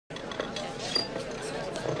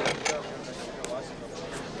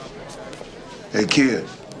Hey, kid.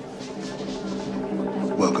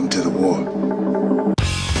 Welcome to the war.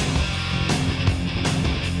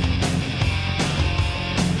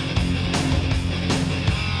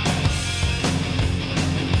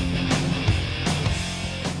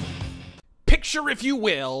 Picture, if you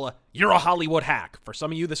will, you're a Hollywood hack. For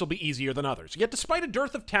some of you, this will be easier than others. Yet despite a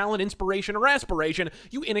dearth of talent, inspiration, or aspiration,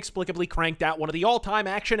 you inexplicably cranked out one of the all-time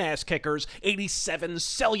action ass-kickers, 87's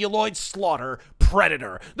celluloid slaughter,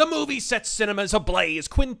 Predator. The movie sets cinemas ablaze,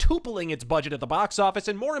 quintupling its budget at the box office,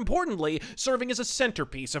 and more importantly, serving as a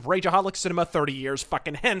centerpiece of Rageaholic cinema 30 years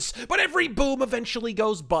fucking hence. But every boom eventually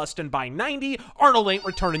goes bust, and by 90, Arnold ain't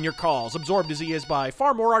returning your calls, absorbed as he is by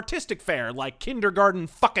far more artistic fare, like Kindergarten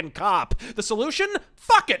fucking Cop. The solution?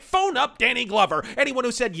 Fuck it! Phone up Danny Glover. Anyone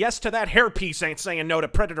who said yes to that hairpiece ain't saying no to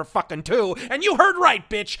Predator fucking 2. And you heard right,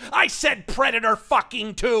 bitch! I said Predator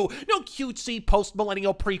fucking 2! No cutesy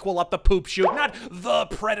post-millennial prequel up the poop chute. Not The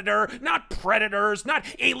Predator, not Predators, not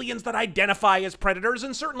aliens that identify as predators,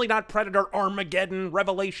 and certainly not Predator Armageddon,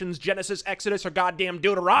 Revelations, Genesis, Exodus, or goddamn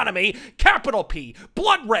Deuteronomy. Capital P,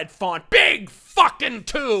 blood red font, big fucking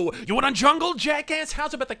 2! You want a jungle, jackass?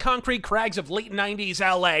 How's about the concrete crags of late 90s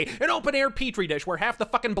LA? An open-air petri dish where half the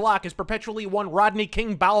fucking block is perpetually one Rodney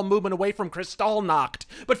King bowel movement away from Kristallnacht.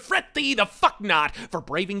 But fret thee the fuck not, for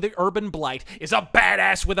braving the urban blight is a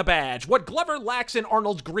badass with a badge. What Glover lacks in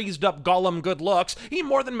Arnold's greased-up Gollum good looks, he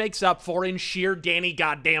more than makes up for in sheer Danny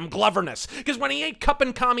goddamn Gloverness. Because when he ain't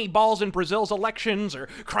cupping commie balls in Brazil's elections or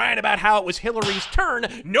crying about how it was Hillary's turn,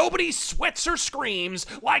 nobody sweats or screams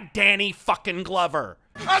like Danny fucking Glover.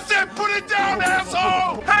 I said put it down,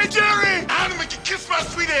 asshole! Hey, Jerry! I'm gonna make you kiss my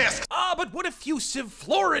sweet ass! But what effusive,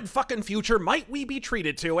 florid fucking future might we be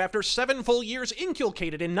treated to after 7 full years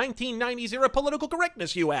inculcated in 1990s era political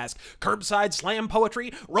correctness, you ask? Curbside slam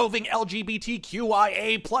poetry, roving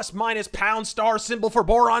LGBTQIA plus minus pound star symbol for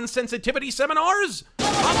boron sensitivity seminars?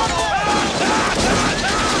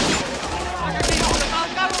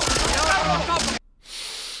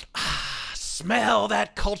 Smell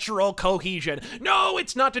that cultural cohesion. No,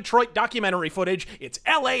 it's not Detroit documentary footage. It's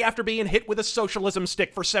LA after being hit with a socialism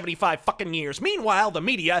stick for 75 fucking years. Meanwhile, the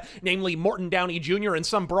media, namely Morton Downey Jr. and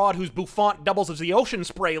some broad whose bouffant doubles as the Ocean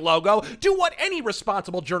Spray logo, do what any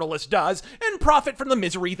responsible journalist does and profit from the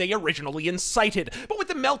misery they originally incited. But with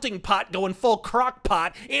the melting pot going full crock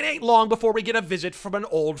pot, it ain't long before we get a visit from an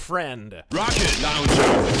old friend. Rocket Lounge.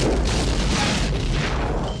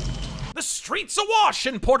 The streets awash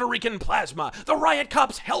in Puerto Rican plasma. The riot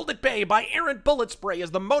cops held at bay by errant bullet spray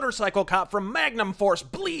as the motorcycle cop from Magnum Force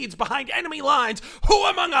bleeds behind enemy lines. Who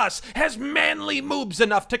among us has manly moobs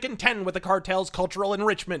enough to contend with the cartel's cultural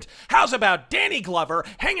enrichment? How's about Danny Glover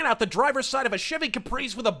hanging out the driver's side of a Chevy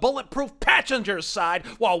Caprice with a bulletproof passenger's side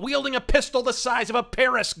while wielding a pistol the size of a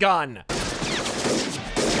Paris gun?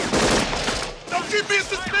 Don't keep me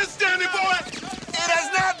dismissed, Danny boy! It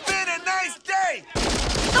has not been a nice day!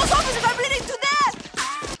 Those officers are bleeding to death!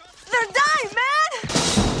 They're dying, man!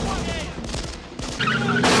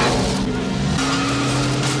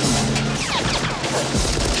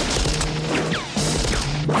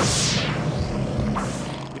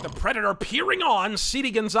 With the Predator peering on,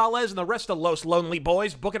 City Gonzalez and the rest of Los Lonely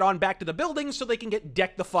Boys book it on back to the building so they can get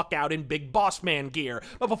decked the fuck out in big boss man gear.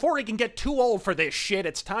 But before he can get too old for this shit,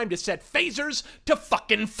 it's time to set phasers to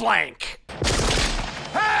fucking flank.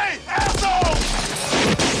 Hey, asshole!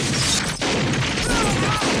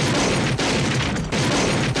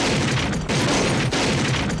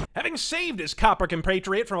 Having saved his copper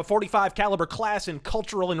compatriot from a .45 caliber class in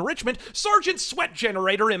cultural enrichment, Sergeant Sweat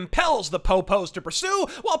Generator impels the popos to pursue,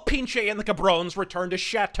 while Pinche and the Cabrones return to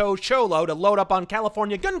Chateau Cholo to load up on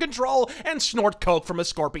California gun control and snort coke from a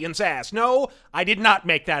scorpion's ass. No, I did not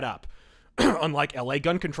make that up. Unlike LA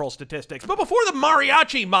gun control statistics. But before the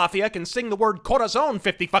mariachi mafia can sing the word corazon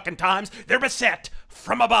 50 fucking times, they're beset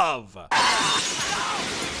from above.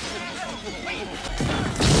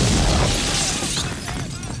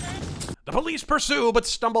 The police pursue, but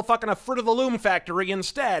stumble fucking a Fruit of the Loom factory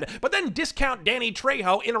instead. But then discount Danny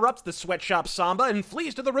Trejo interrupts the sweatshop samba and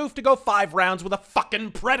flees to the roof to go 5 rounds with a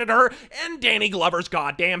fucking Predator and Danny Glover's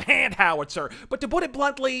goddamn hand howitzer. But to put it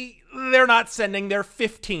bluntly, they're not sending their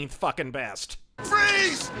 15th fucking best.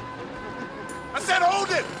 Freeze! I said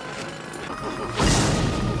hold it!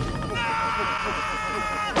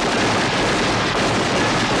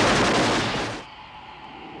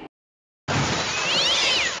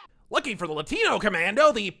 Lucky for the Latino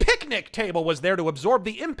commando, the picnic table was there to absorb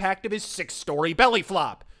the impact of his 6-story belly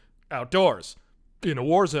flop. Outdoors. In a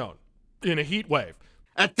war zone. In a heat wave.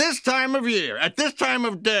 At this time of year, at this time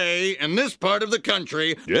of day, in this part of the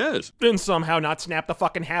country. Yes. And somehow not snap the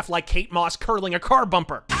fucking half like Kate Moss curling a car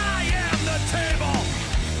bumper. I am the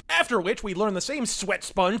After which, we learn the same sweat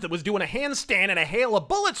sponge that was doing a handstand in a hail of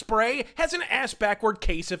bullet spray has an ass-backward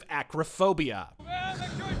case of acrophobia.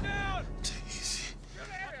 Easy.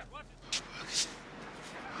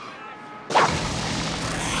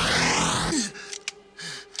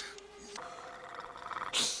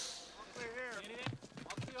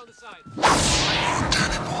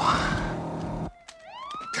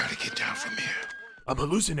 Gotta get down from here. I'm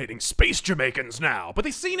hallucinating space Jamaicans now, but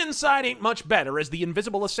the scene inside ain't much better as the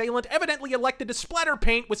invisible assailant evidently elected to splatter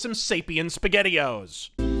paint with some sapien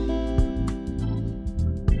SpaghettiOs.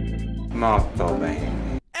 Molto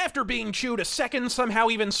bene. After being chewed a second, somehow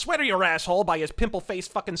even sweatier asshole by his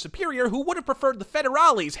pimple-faced fucking superior who would have preferred the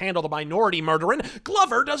federales handle the minority murdering,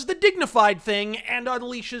 Glover does the dignified thing and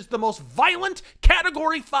unleashes the most violent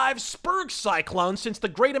Category 5 Spurg cyclone since the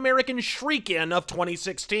Great American Shriek-In of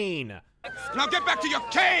 2016. Now get back to your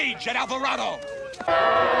cage at Alvarado!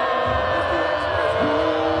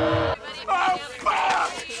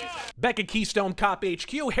 Back at Keystone Cop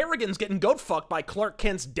HQ, Harrigan's getting goat-fucked by Clark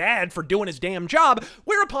Kent's dad for doing his damn job,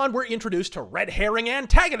 whereupon we're introduced to red herring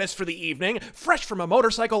antagonist for the evening, fresh from a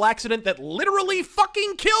motorcycle accident that literally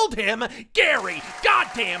fucking killed him, Gary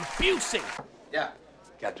goddamn Busey! Yeah.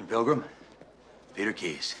 Captain Pilgrim, Peter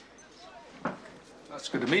Keyes. Well, it's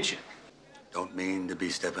good to meet you. Don't mean to be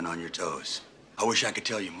stepping on your toes. I wish I could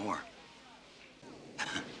tell you more.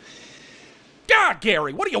 God,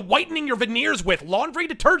 Gary, what are you whitening your veneers with? Laundry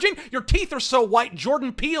detergent? Your teeth are so white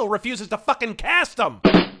Jordan Peele refuses to fucking cast them.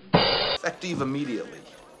 Effective immediately.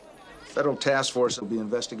 Federal task force will be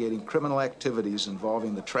investigating criminal activities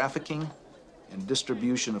involving the trafficking and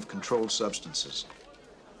distribution of controlled substances.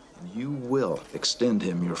 And you will extend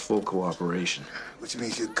him your full cooperation. Which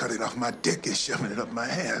means you're cutting off my dick and shoving it up my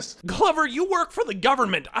ass. Glover, you work for the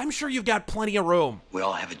government. I'm sure you've got plenty of room. We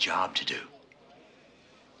all have a job to do.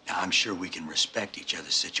 Now, I'm sure we can respect each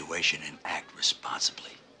other's situation and act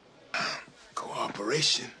responsibly.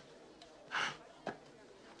 Cooperation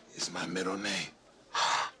is my middle name.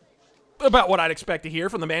 About what I'd expect to hear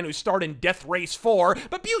from the man who starred in Death Race 4,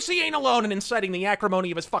 but Busey ain't alone in inciting the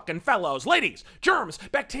acrimony of his fucking fellows. Ladies, germs,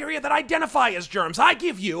 bacteria that identify as germs, I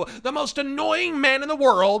give you the most annoying man in the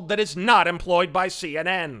world that is not employed by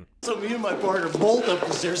CNN. So me and my partner bolt up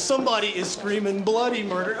the stairs. Somebody is screaming bloody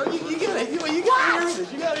murder. Oh, you gotta hear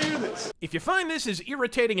this. You gotta hear this. If you find this as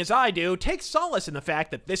irritating as I do, take solace in the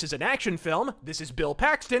fact that this is an action film, this is Bill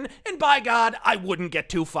Paxton, and by God, I wouldn't get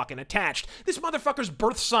too fucking attached. This motherfucker's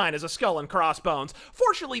birth sign is a skull and crossbones.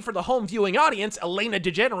 Fortunately for the home viewing audience, Elena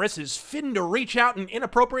DeGeneres is fin to reach out and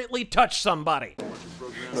inappropriately touch somebody.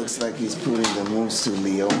 Looks like he's putting the moves to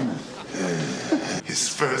Leona. His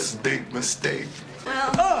first big mistake.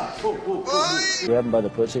 Grab him by the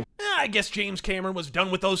pussy. I guess James Cameron was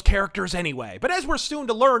done with those characters anyway, but as we're soon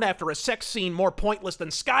to learn after a sex scene more pointless than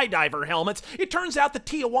skydiver helmets, it turns out the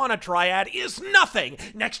Tijuana triad is nothing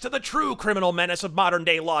next to the true criminal menace of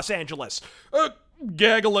modern-day Los Angeles. A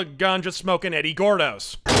gaggle of ganja-smoking Eddie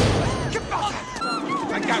Gordos.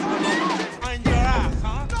 I got one on your ass,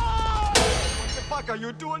 huh? No! What the fuck are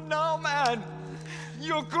you doing now, man?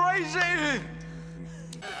 You're crazy.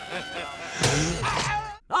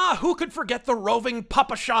 Who could forget the roving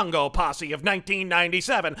Papa Shango posse of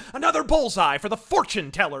 1997? Another bullseye for the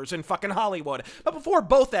fortune tellers in fucking Hollywood. But before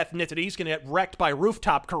both ethnicities can get wrecked by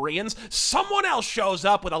rooftop Koreans, someone else shows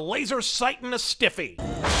up with a laser sight and a stiffy.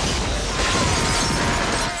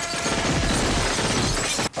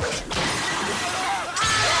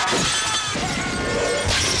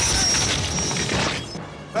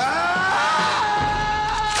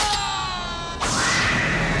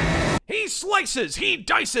 He slices, he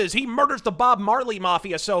dices, he murders the Bob Marley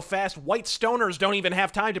Mafia so fast white stoners don't even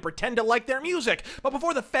have time to pretend to like their music. But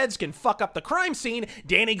before the feds can fuck up the crime scene,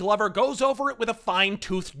 Danny Glover goes over it with a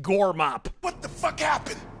fine-toothed gore mop. What the fuck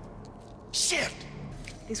happened? Shit!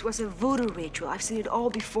 This was a voodoo ritual. I've seen it all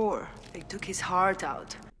before. They took his heart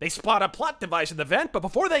out. They spot a plot device in the vent, but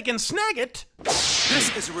before they can snag it...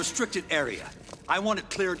 This is a restricted area. I want it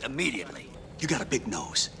cleared immediately. You got a big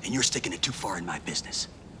nose, and you're sticking it too far in my business.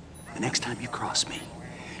 The next time you cross me,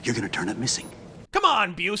 you're gonna turn up missing. Come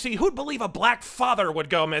on, Busey, who'd believe a black father would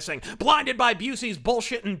go missing? Blinded by Busey's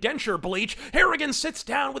bullshit and denture bleach, Harrigan sits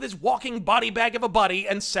down with his walking body bag of a buddy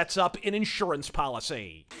and sets up an insurance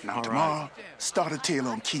policy. Now tomorrow, start a tale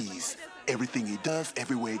on Keys. Everything he does,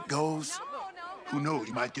 everywhere he goes. Who knows,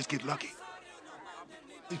 you might just get lucky.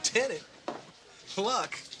 Lieutenant,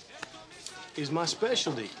 luck is my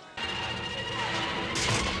specialty.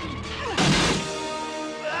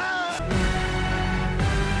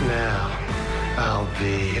 Now, I'll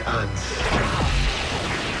be unstoppable.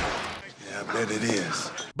 Yeah, I bet it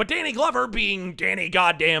is. But Danny Glover, being Danny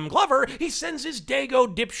goddamn Glover, he sends his dago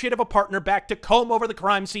dipshit of a partner back to comb over the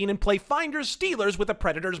crime scene and play finders stealers with the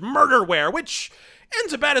Predator's murderware, which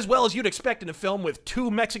ends about as well as you'd expect in a film with 2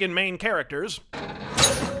 Mexican main characters.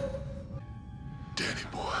 Danny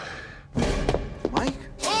boy. Mike?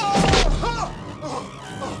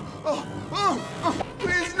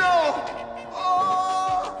 Please, no!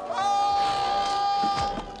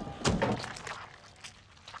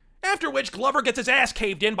 After which, Glover gets his ass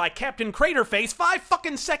caved in by Captain Craterface 5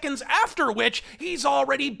 fucking seconds after which, he's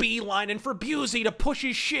already beelining for Busey to push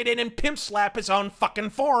his shit in and pimp slap his own fucking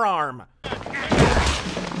forearm.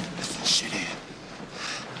 Listen, shit in.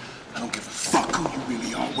 I don't give a fuck who you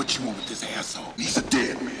really are, what you want with this asshole. He's a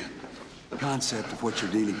dead man. The concept of what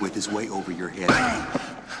you're dealing with is way over your head.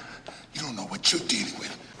 You don't know what you're dealing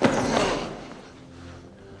with.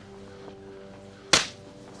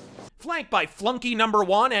 Flanked by Flunky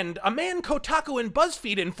 #1 and a man Kotaku and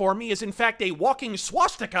BuzzFeed inform me is in fact a walking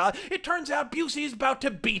swastika, it turns out Busey's about to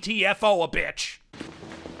BTFO a bitch.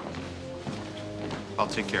 I'll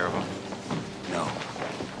take care of him. No.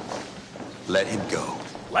 Let him go.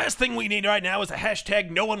 Last thing we need right now is a hashtag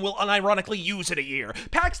no one will unironically use in a year.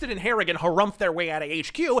 Paxton and Harrigan harumph their way out of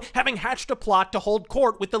HQ, having hatched a plot to hold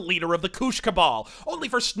court with the leader of the Koosh Cabal, only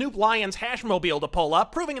for Snoop Lyon's hashmobile to pull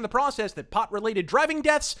up, proving in the process that pot-related driving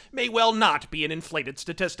deaths may well not be an inflated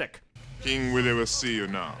statistic. King Willie will see you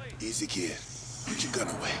now. Easy, kid. Put your gun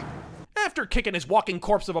away. After kicking his walking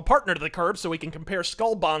corpse of a partner to the curb so he can compare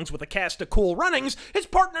skull bongs with a cast of Cool Runnings, his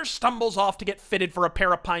partner stumbles off to get fitted for a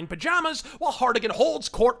pair of pine pajamas while Hardigan holds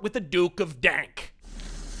court with the Duke of Dank.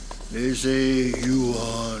 They say you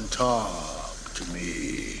want to talk to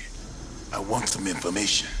me. I want some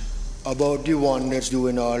information. About the one that's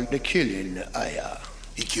doing all the killing, Aya.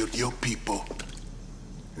 He killed your people.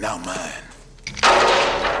 Now mine.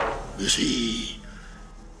 You see,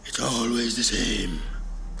 it's always the same.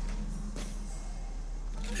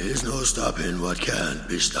 There's no stopping what can't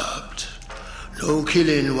be stopped. No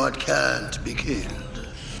killing what can't be killed.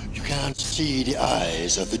 You can't see the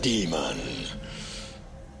eyes of the demon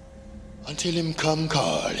until him come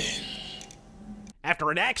calling.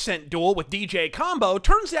 After an accent duel with DJ Combo,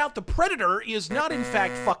 turns out the Predator is not in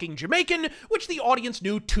fact fucking Jamaican, which the audience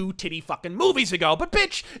knew 2 titty fucking movies ago. But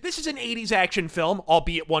bitch, this is an 80s action film,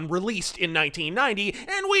 albeit one released in 1990,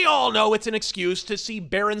 and we all know it's an excuse to see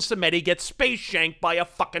Baron Samedi get space shanked by a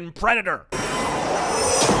fucking Predator.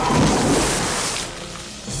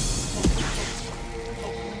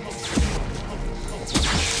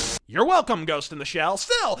 You're welcome, Ghost in the Shell.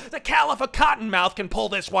 Still, the Caliph of Cottonmouth can pull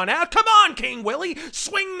this one out. Come on, King Willie!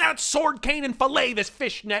 Swing that sword cane and fillet this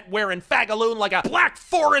fishnet-wearing fagaloon like a Black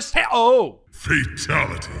Forest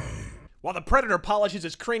Fatality. While the Predator polishes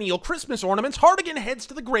his cranial Christmas ornaments, Hardigan heads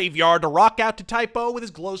to the graveyard to rock out to Typo with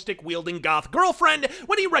his glowstick-wielding goth girlfriend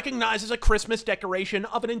when he recognizes a Christmas decoration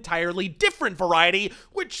of an entirely different variety,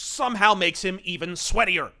 which somehow makes him even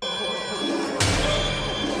sweatier.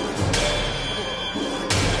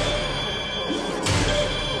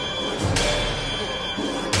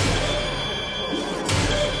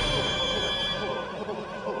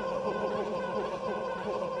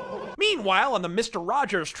 Meanwhile, on the Mr.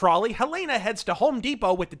 Rogers trolley, Helena heads to Home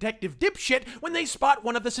Depot with Detective Dipshit when they spot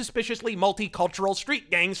one of the suspiciously multicultural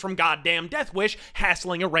street gangs from goddamn Death Wish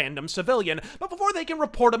hassling a random civilian. But before they can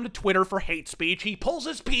report him to Twitter for hate speech, he pulls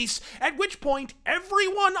his piece, at which point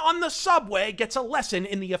everyone on the subway gets a lesson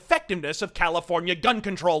in the effectiveness of California gun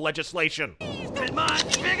control legislation.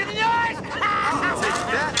 Much bigger than yours!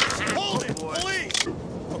 Hold it, please!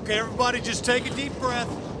 Okay, everybody, just take a deep breath.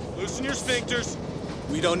 Loosen your sphincters.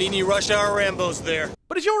 We don't need any rush hour Rambos there.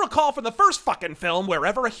 But as you'll recall from the first fucking film,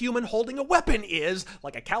 wherever a human holding a weapon is,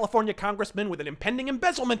 like a California congressman with an impending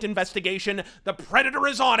embezzlement investigation, the Predator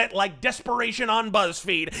is on it like desperation on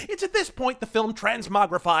BuzzFeed. It's at this point the film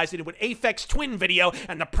transmogrifies into an Aphex Twin video,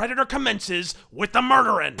 and the Predator commences with the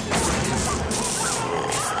murdering.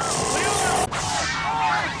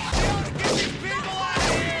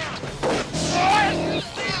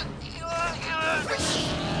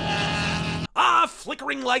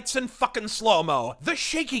 Flickering lights and fucking slow-mo. The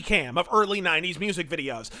shaky cam of early 90s music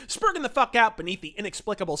videos. Spurting the fuck out beneath the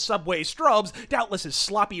inexplicable subway strobes, doubtless as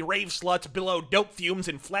sloppy rave sluts billow dope fumes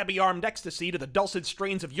in flabby-armed ecstasy to the dulcet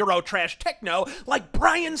strains of Euro trash techno, like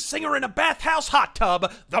Bryan Singer in a bathhouse hot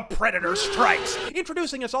tub, the Predator strikes,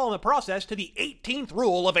 introducing us all in the process to the 18th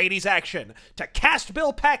rule of 80s action. To cast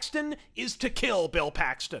Bill Paxton is to kill Bill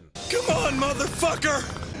Paxton. Come on,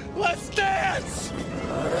 motherfucker! Let's dance!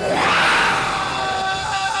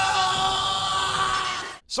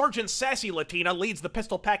 Sergeant Sassy Latina leads the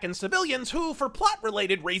pistol-packing civilians who, for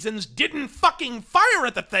plot-related reasons, didn't fucking fire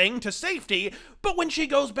at the thing to safety, but when she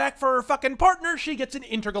goes back for her fucking partner, she gets an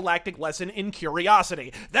intergalactic lesson in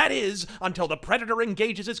curiosity. That is, until the Predator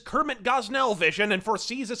engages his Kermit Gosnell vision and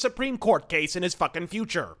foresees a Supreme Court case in his fucking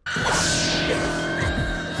future.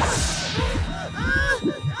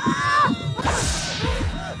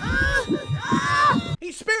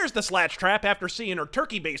 He spares the slatch trap after seeing her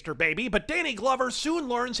turkey baster baby, but Danny Glover soon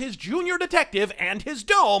learns his junior detective and his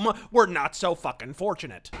dome were not so fucking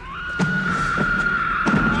fortunate.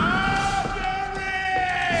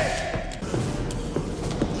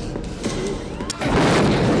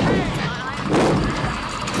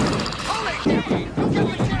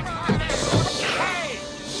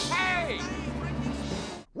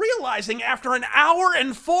 Realizing after an hour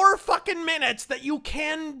and 4 fucking minutes that you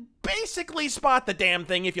can basically spot the damn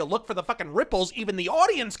thing if you look for the fucking ripples even the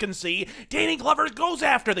audience can see, Danny Glover goes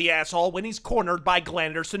after the asshole when he's cornered by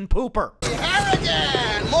Glanderson Pooper.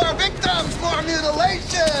 Harrigan! More victims, more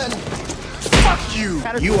mutilation! Fuck you!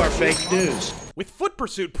 You are fake news. With foot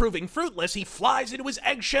pursuit proving fruitless, he flies into his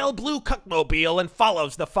eggshell blue cuckmobile and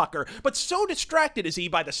follows the fucker. But so distracted is he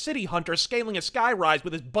by the city hunter scaling a skyrise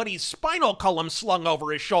with his buddy's spinal column slung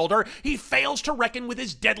over his shoulder, he fails to reckon with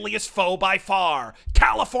his deadliest foe by far,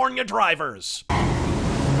 California drivers.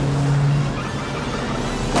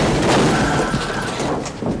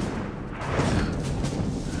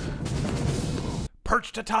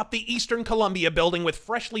 Perched atop the Eastern Columbia building with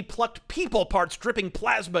freshly plucked people parts dripping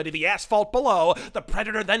plasma to the asphalt below, the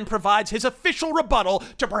Predator then provides his official rebuttal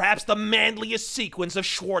to perhaps the manliest sequence of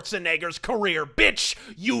Schwarzenegger's career. Bitch,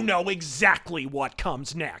 you know exactly what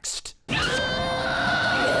comes next.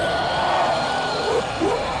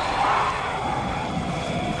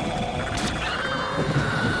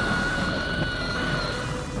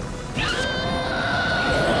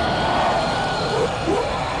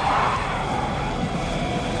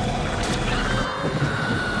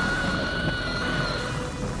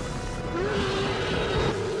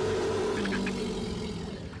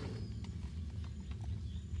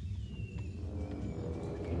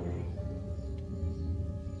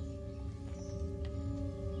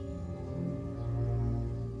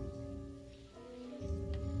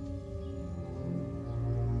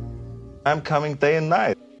 I'm coming day and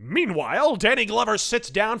night. Meanwhile, Danny Glover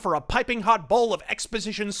sits down for a piping hot bowl of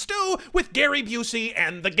exposition stew with Gary Busey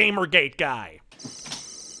and the Gamergate guy.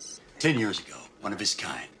 10 years ago, one of his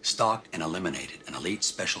kind stalked and eliminated an elite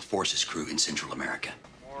special forces crew in Central America.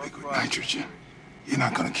 Liquid nitrogen. You're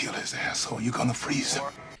not gonna kill his asshole. You're gonna freeze him.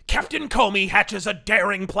 Captain Comey hatches a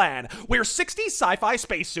daring plan. Wear 60s sci-fi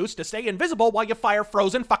spacesuits to stay invisible while you fire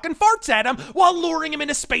frozen fucking farts at him while luring him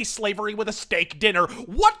into space slavery with a steak dinner.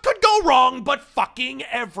 What could go wrong but fucking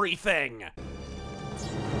everything?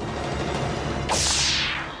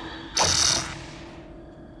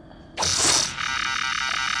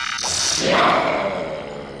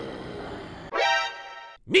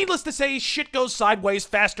 Needless to say, shit goes sideways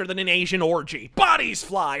faster than an Asian orgy. Bodies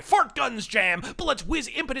fly, fart guns jam, bullets whiz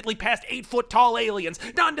impotently past 8-foot-tall aliens,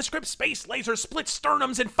 nondescript space lasers split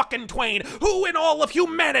sternums in fucking twain. Who in all of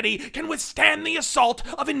humanity can withstand the assault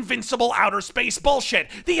of invincible outer space bullshit?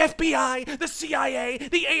 The FBI, the CIA,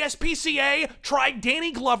 the ASPCA tried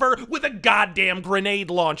Danny Glover with a goddamn grenade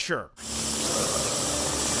launcher.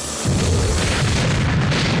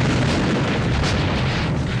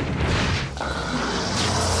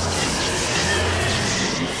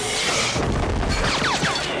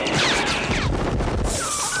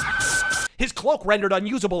 His cloak rendered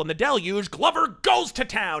unusable in the deluge, Glover goes to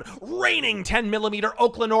town, raining 10mm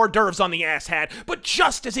Oakland hors d'oeuvres on the asshat. But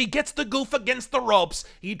just as he gets the goof against the ropes,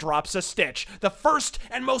 he drops a stitch. The first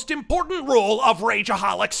and most important rule of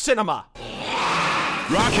Rageaholic cinema.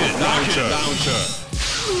 Rocket launcher.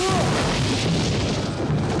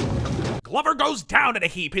 Glover goes down in a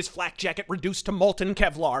heap, his flak jacket reduced to molten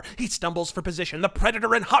Kevlar. He stumbles for position, the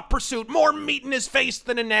Predator in hot pursuit, more meat in his face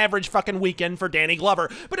than an average fucking weekend for Danny Glover.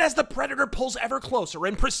 But as the Predator pulls ever closer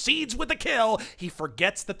and proceeds with the kill, he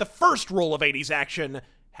forgets that the first rule of 80s action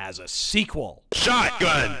has a sequel.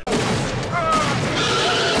 Shotgun.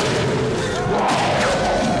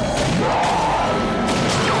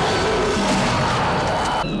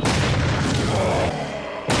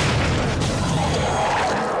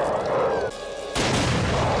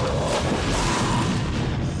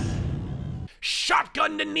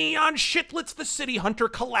 Shotgunned and neon shitlets, the city hunter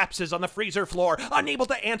collapses on the freezer floor, unable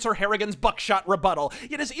to answer Harrigan's buckshot rebuttal.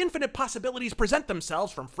 Yet as infinite possibilities present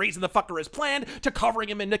themselves, from freezing the fucker as planned to covering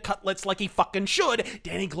him into cutlets like he fucking should,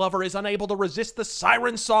 Danny Glover is unable to resist the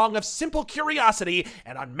siren song of simple curiosity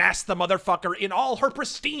and unmask the motherfucker in all her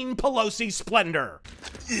pristine Pelosi splendor.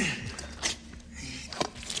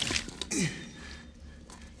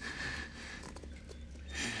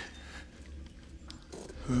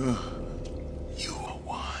 You are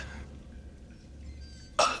one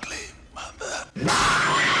ugly mother.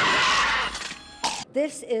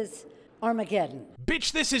 This is Armageddon.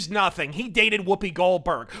 Bitch, this is nothing. He dated Whoopi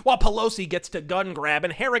Goldberg, while Pelosi gets to gun grab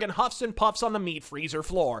and Harrigan huffs and puffs on the meat freezer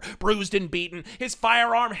floor, bruised and beaten, his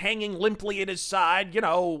firearm hanging limply at his side, you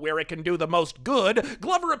know, where it can do the most good.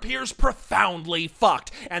 Glover appears profoundly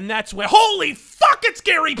fucked, and that's where— holy fuck, it's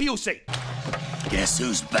Gary Busey! Guess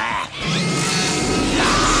who's back?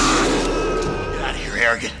 Get out of here,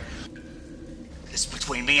 Harrigan. This is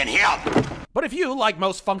between me and him. But if you, like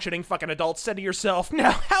most functioning fucking adults, said to yourself,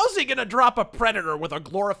 now how's he gonna drop a predator with a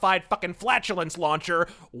glorified fucking flatulence launcher?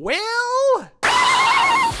 Well...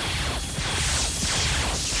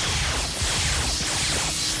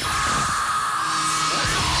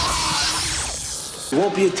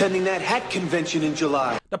 Won't be attending that hat convention in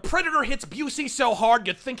July. The Predator hits Busey so hard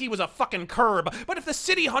you'd think he was a fucking curb, but if the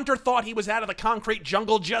city hunter thought he was out of the concrete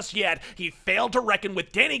jungle just yet, he failed to reckon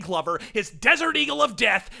with Danny Glover, his Desert Eagle of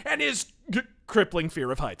Death, and his crippling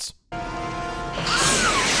fear of heights.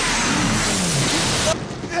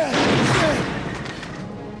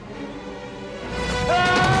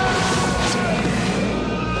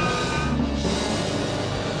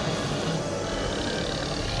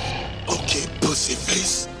 Okay, pussy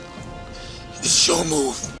face. It's your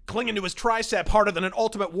move. Clinging to his tricep harder than an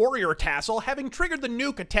Ultimate Warrior tassel, having triggered the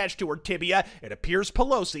nuke attached to her tibia, it appears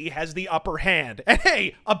Pelosi has the upper hand. And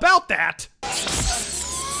hey, about that...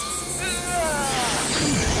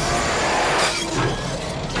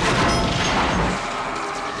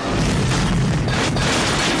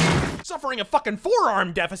 Suffering a fucking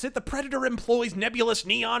forearm deficit, the Predator employs nebulous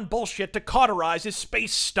neon bullshit to cauterize his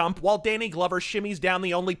space stump while Danny Glover shimmies down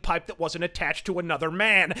the only pipe that wasn't attached to another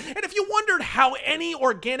man. And if you wondered how any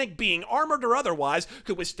organic being, armored or otherwise,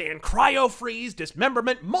 could withstand cryo-freeze,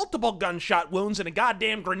 dismemberment, multiple gunshot wounds, and a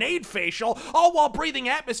goddamn grenade facial, all while breathing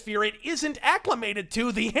atmosphere it isn't acclimated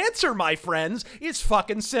to, the answer, my friends, is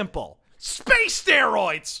fucking simple. Space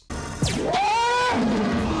steroids!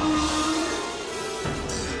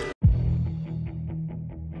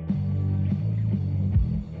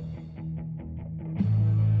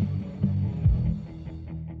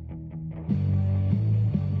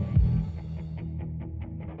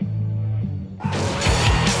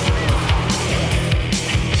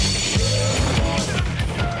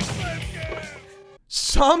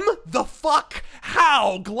 The fuck?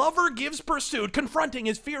 How? Glover gives pursuit, confronting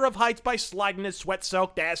his fear of heights by sliding his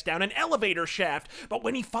sweat-soaked ass down an elevator shaft. But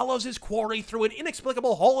when he follows his quarry through an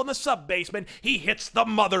inexplicable hole in the sub-basement, he hits the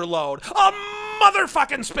mother lode. A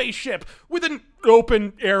motherfucking spaceship with an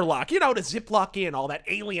open airlock, you know, to ziplock in all that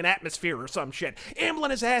alien atmosphere or some shit.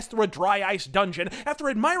 Ambling his ass through a dry ice dungeon, after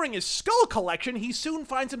admiring his skull collection, he soon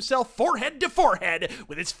finds himself forehead to forehead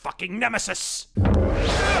with his fucking nemesis.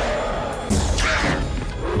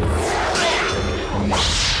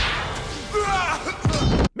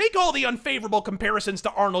 Make all the unfavorable comparisons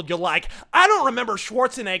to Arnold you like. I don't remember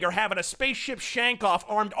Schwarzenegger having a spaceship shank-off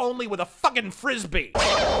armed only with a fucking frisbee.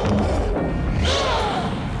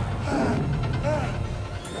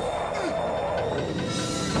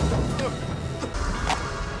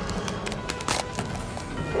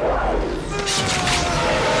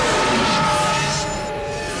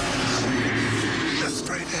 That's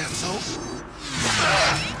straight, asshole.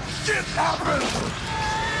 Shit happened!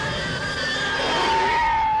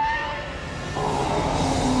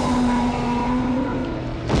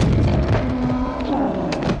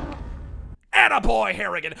 Attaboy,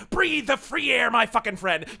 Harrigan! Breathe the free air, my fucking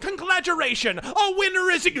friend! Congratulations! A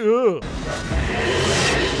winner is a...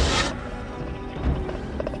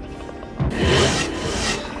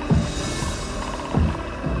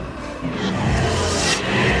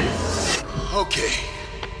 Okay,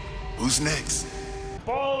 who's next?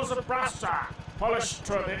 Balls of brasa, polished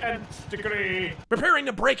to the nth degree. Preparing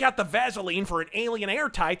to break out the Vaseline for an alien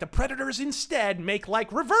airtight, the Predators instead make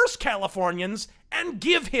like reverse Californians and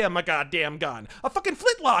give him a goddamn gun. A fucking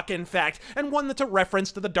flintlock, in fact, and one that's a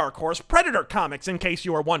reference to the Dark Horse Predator comics, in case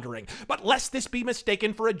you are wondering. But lest this be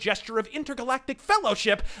mistaken for a gesture of intergalactic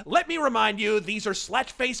fellowship, let me remind you, these are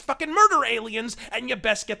slatch-face fucking murder aliens, and you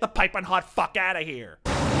best get the piping hot fuck out of here.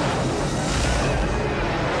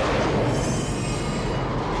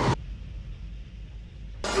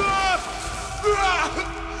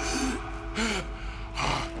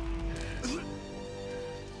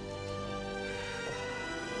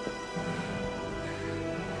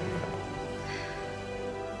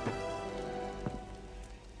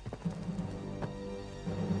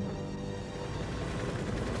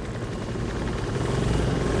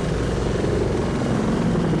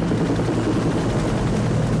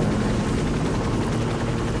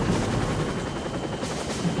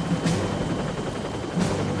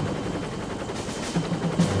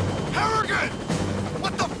 Aaron!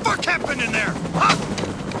 What the fuck happened in there? Huh?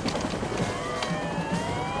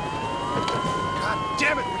 God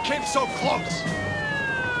damn it, we came so close.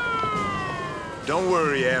 Don't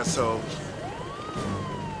worry, asshole.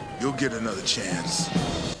 You'll get another chance.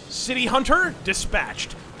 City Hunter,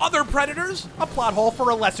 dispatched. Other Predators, a plot hole for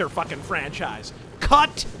a lesser fucking franchise.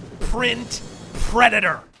 Cut, print,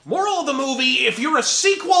 Predator. Moral of the movie, if you're a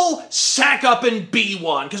sequel, sack up and be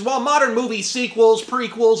one. Because while modern movie sequels,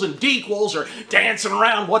 prequels, and dequels are dancing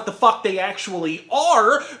around what the fuck they actually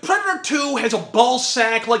are, Predator 2 has a ball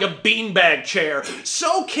sack like a beanbag chair.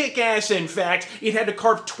 So kick-ass, in fact, it had to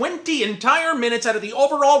carve 20 entire minutes out of the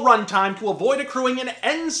overall runtime to avoid accruing an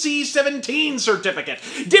NC-17 certificate.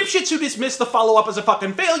 Dipshits who dismiss the follow-up as a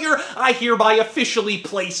fucking failure, I hereby officially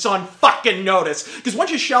place on fucking notice. Because once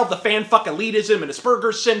you shelve the fan-fuck elitism and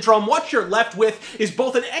Asperger's syndrome, what you're left with is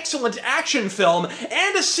both an excellent action film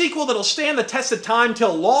and a sequel that'll stand the test of time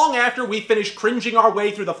till long after we finish cringing our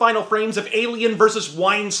way through the final frames of Alien vs.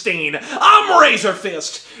 Weinstein. I'm Razor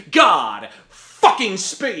Fist. God fucking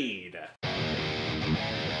speed.